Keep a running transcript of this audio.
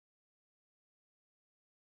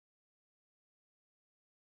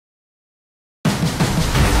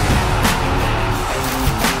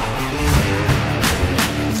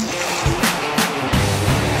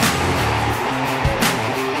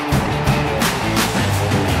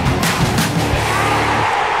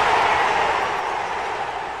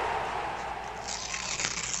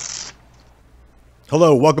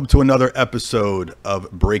Hello, welcome to another episode of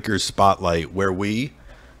Breakers Spotlight, where we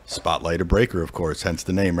spotlight a breaker, of course, hence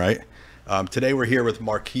the name, right? Today we're here with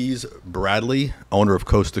Marques Bradley, owner of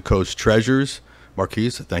Coast to Coast Treasures.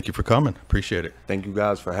 Marques, thank you for coming. Appreciate it. Thank you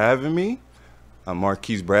guys for having me. I'm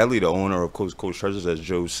Marques Bradley, the owner of Coast to Coast Treasures, as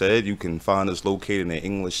Joe said. You can find us located in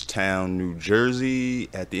Englishtown, New Jersey,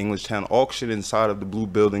 at the Englishtown auction inside of the blue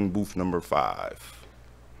building, booth number 5.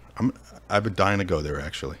 I've been dying to go there,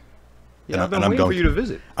 actually. Yeah, I've been waiting for you to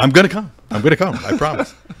visit. I'm going to come. I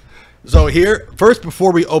promise. So here, first,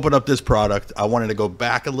 before we open up this product, I wanted to go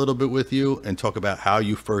back a little bit with you and talk about how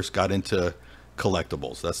you first got into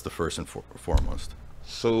collectibles. That's the first and foremost.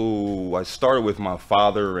 So I started with my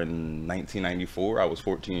father in 1994. I was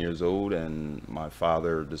 14 years old, and my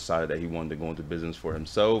father decided that he wanted to go into business for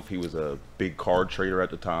himself. He was a big card trader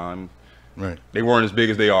at the time. Right. They weren't as big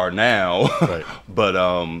as they are now, right. But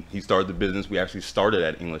he started the business. We actually started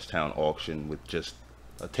at Englishtown auction with just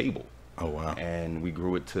a table. Oh, wow. And we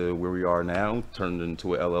grew it to where we are now, turned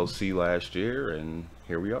into an LLC last year, and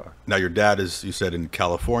here we are. Now, your dad is, you said, in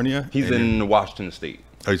California? He's in Washington State.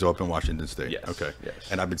 Oh, he's up in Washington State? Yes. Okay.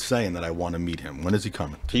 Yes. And I've been saying that I want to meet him. When is he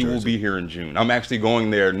coming to He Jersey? will be here in June. I'm actually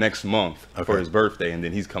going there next month for Okay. his birthday, and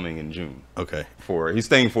then he's coming in June. Okay. He's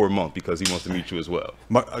staying for a month because he wants to meet you as well.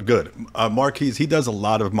 Good. Marques, he does a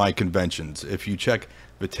lot of my conventions. If you check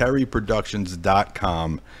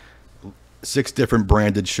VeteriProductions.com, 6 different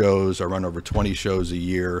branded shows. I run over 20 shows a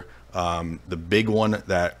year. The big one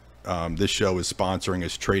that this show is sponsoring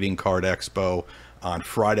is Trading Card Expo on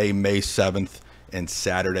Friday, May 7th and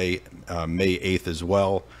Saturday, May 8th as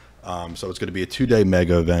well. So it's going to be a 2-day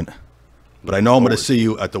mega event. But I know I'm going to see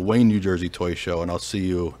you at the Wayne, New Jersey Toy Show, and I'll see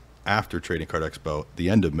you after Trading Card Expo at the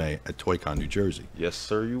end of May at ToyCon, New Jersey. Yes,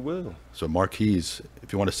 sir, you will. So Marques,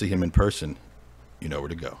 if you want to see him in person, you know where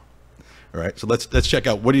to go. All right, so let's check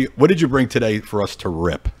out what did you bring today for us to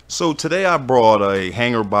rip? So today I brought a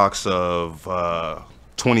hanger box of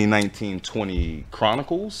 2019-20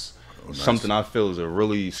 Chronicles. Oh, nice. Something I feel is a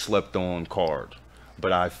really slept on card,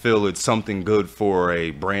 but I feel it's something good for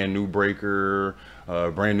a brand new breaker,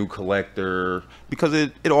 brand new collector, because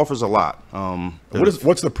it offers a lot.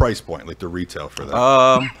 What's the price point, like the retail for that?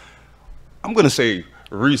 I'm gonna say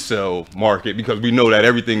resale market, because we know that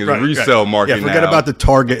everything is resale market. Yeah, forget now. about the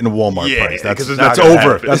Target and Walmart price. That's That's not over.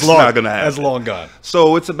 happen. That's It's long. not gonna happen. That's long gone.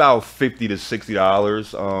 So it's about $50 to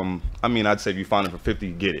 $60. I mean, I'd say if you find it for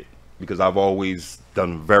 50, get it, because I've always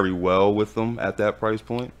done very well with them at that price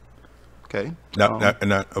point. Okay. Now,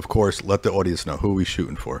 of course, let the audience know who we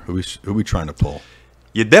shooting for. Who we trying to pull.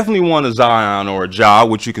 You definitely want a Zion or a Ja,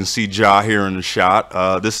 which you can see Ja here in the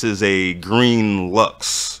shot. This is a green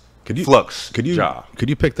Lux. Flux. Could you Ja.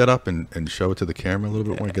 pick that up and show it to the camera a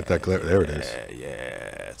little bit? Want to get that glare? There it is. Yeah.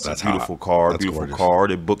 It's That's a beautiful hot. card. That's Beautiful gorgeous.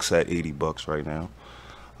 card. It books at $80 right now.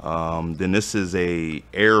 Then this is a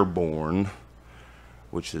Airborne,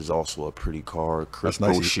 which is also a pretty card. Chris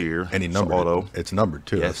That's nice. Boshier. Any number? Auto. It's numbered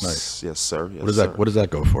too. Yes. That's nice. Yes, sir. Yes, What does that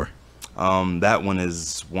go for? That one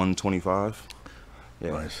is $125.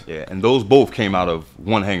 Yeah. Nice. Yeah. And those both came out of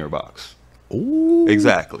one hanger box. Ooh.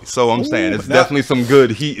 Exactly. So I'm saying it's Now- definitely some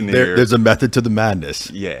good heat in there. There's a method to the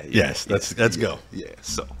madness. Yeah. Yes. Let's go. Yeah.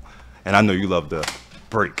 So, and I know you love the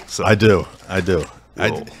break. So I do.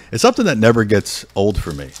 Whoa. It's something that never gets old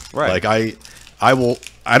for me. Right. Like I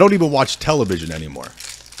don't even watch television anymore.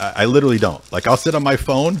 I literally don't. Like I'll sit on my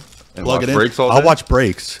phone, And plug watch it in. breaks all I'll day? watch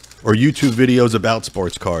breaks or YouTube videos about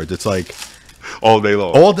sports cards. It's like all day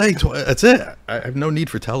long. all day. That's it. I have no need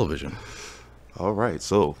for television. All right.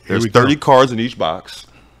 So Here there's we go. 30 cards in each box.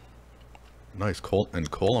 Nice. Call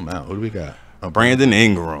them out. Who do we got? Oh, Brandon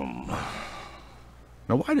Ingram.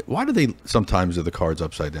 Now, why do they sometimes do the cards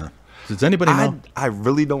upside down? Does anybody know? I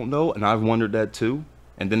really don't know, and I've wondered that too.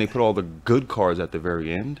 And then they put all the good cards at the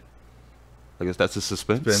very end. I guess that's a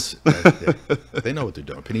suspense. Yeah. They know what they're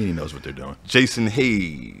doing. Panini knows what they're doing. Jason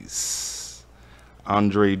Hayes,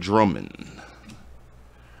 Andre Drummond,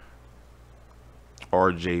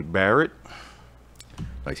 R.J. Barrett.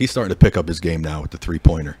 Like he's starting to pick up his game now with the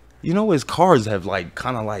 3-pointer. You know, his cards have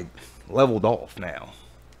kind of leveled off now.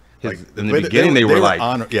 Like In the beginning, they were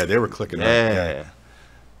like, they were clicking. yeah.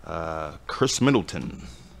 Chris Middleton,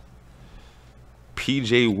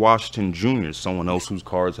 P.J. Washington Jr., someone else whose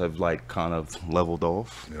cards have kind of leveled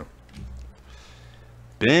off. Yeah.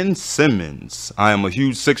 Ben Simmons. I am a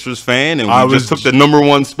huge Sixers fan, and we just took the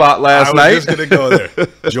 #1 spot last night. I was just gonna go there.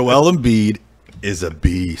 Joel Embiid is a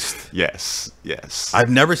beast. Yes. I've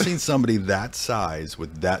never seen somebody that size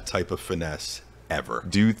with that type of finesse ever.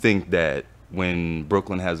 Do you think that when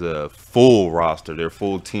Brooklyn has a full roster, their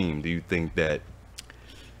full team, do you think that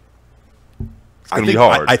It's going to be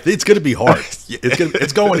hard. I think it's going to be hard. Yeah.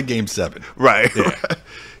 It's going to Game 7. Right. Yeah.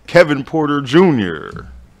 Kevin Porter Jr.,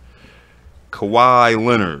 Kawhi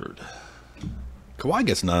Leonard. Kawhi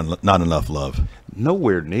gets not enough love.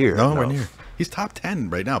 Nowhere near. Nowhere near. He's top 10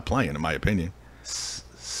 right now playing, in my opinion.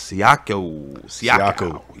 Siakam.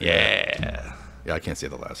 Yeah. Yeah, I can't say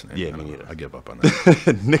the last name. Yeah, me neither. I give up on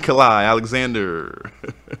that. Nikolai Alexander.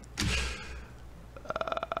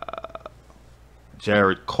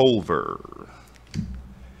 Jared Culver.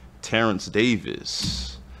 Terrence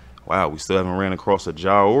Davis. Wow, we still haven't ran across a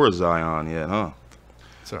Ja or a Zion yet, huh?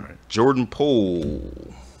 It's all right. Jordan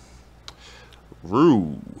Poole.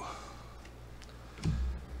 Rue.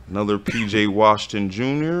 Another PJ Washington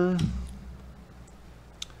Jr.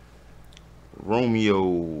 Romeo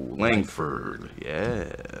Langford.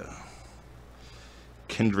 Yeah.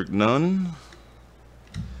 Kendrick Nunn.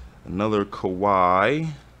 Another Kawhi.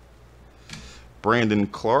 Brandon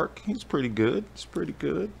Clark. He's pretty good.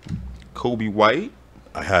 Kobe White.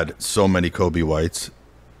 I had so many Kobe Whites.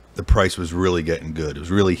 The price was really getting good. It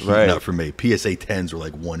was really heating up for me. PSA 10s were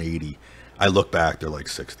like 180. I look back, they're like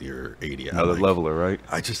 60 or 80. Another leveler, right?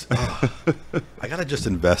 I gotta just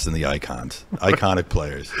invest in the icons, iconic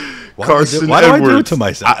players. Why Carson do I do it Edwards. to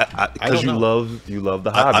myself? Because you love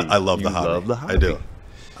the hobby. I love the hobby. Love the hobby. I do.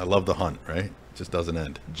 I love the hunt. Right? It just doesn't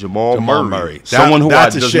end. Jamal Murray. That- Someone who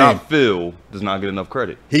that's a does shame. not feel does not get enough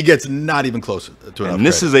credit. He gets not even close to enough. And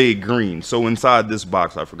this credit. is a green. So inside this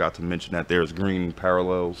box, I forgot to mention that there's green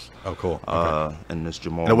parallels. Oh, cool. Okay. And this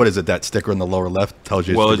Jamal. Now, what is it? That sticker in the lower left tells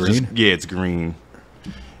you Well, it's green. it's green.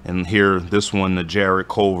 And here, this one, the Jared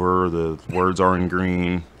Culver, the words are in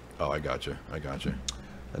green. Oh, I got you.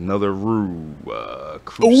 Another Rue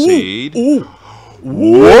Crusade. Ooh.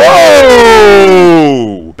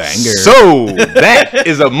 Whoa! Banger. So that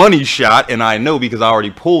is a money shot, and I know because I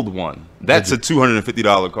already pulled one. That's a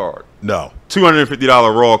 $250 card. No.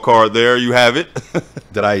 $250 raw card there. You have it.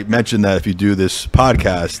 Did I mention that if you do this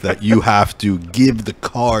podcast, that you have to give the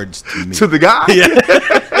cards to me? To the guy.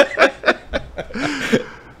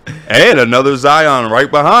 And another Zion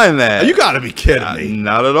right behind that. You got to be kidding me.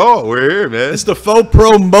 Not at all. We're here, man. It's the Faux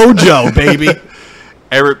Pro Mojo, baby.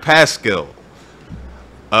 Eric Pascal.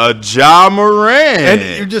 Ja Morant.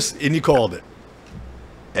 And you called it.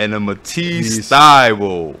 And a Matisse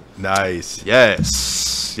Thybulle. Nice.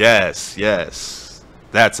 Yes.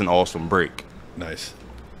 That's an awesome break. Nice.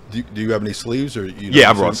 Do you have any sleeves? Or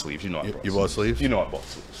I brought sleeves. You know I brought You bought sleeves? You know I bought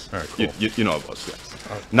sleeves. All right, cool. You know I bought sleeves.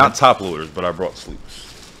 Not top loaders, but I brought sleeves.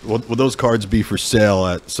 Will those cards be for sale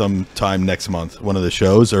at some time next month, one of the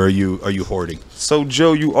shows, or are you hoarding? So,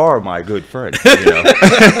 Joe, you are my good friend. You know?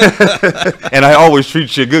 And I always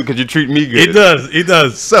treat you good because you treat me good. He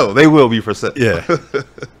does. So, they will be for sale. Yeah.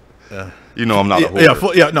 You know I'm not a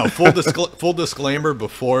hoarder. Full disclaimer,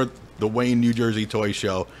 before the Wayne, New Jersey Toy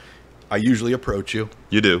Show, I usually approach you.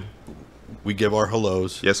 You do. We give our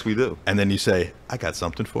hellos. Yes, we do. And then you say, I got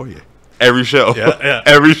something for you. Every show. Yeah.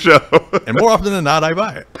 Every show. And more often than not, I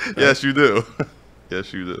buy it. Yes, you do.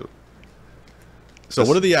 Yes, you do. So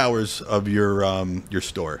what are the hours of your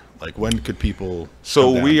store? Like, when could people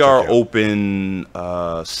So come we down are and check you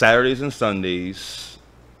out? open Saturdays and Sundays,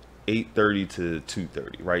 8:30 to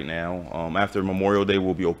 2:30 right now. After Memorial Day,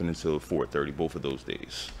 we'll be open until 4:30, both of those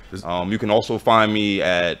days. You can also find me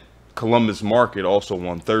at Columbus Market also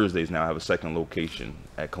on Thursdays now. I have a second location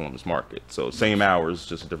at Columbus Market. So same hours,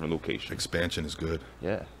 just a different location. Expansion is good.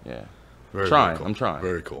 Yeah. Very Cool. I'm trying.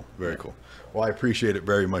 Very cool. Well, I appreciate it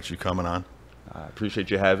very much, you coming on. I appreciate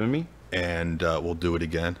you having me. And we'll do it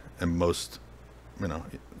again. And most,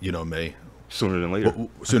 you know me. Sooner than later.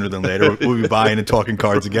 Sooner than later, we'll be buying and talking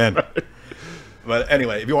cards again. But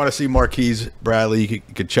anyway, if you want to see Marques Bradley, you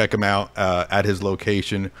could check him out at his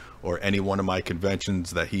location or any one of my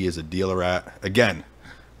conventions that he is a dealer at. Again,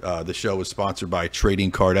 the show is sponsored by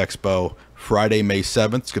Trading Card Expo. Friday, May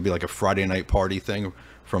 7th. It's going to be like a Friday night party thing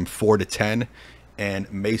from 4 to 10.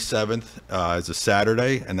 And May 7th is a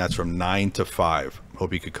Saturday, and that's from 9 to 5.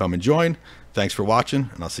 Hope you could come and join. Thanks for watching,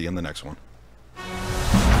 and I'll see you in the next one.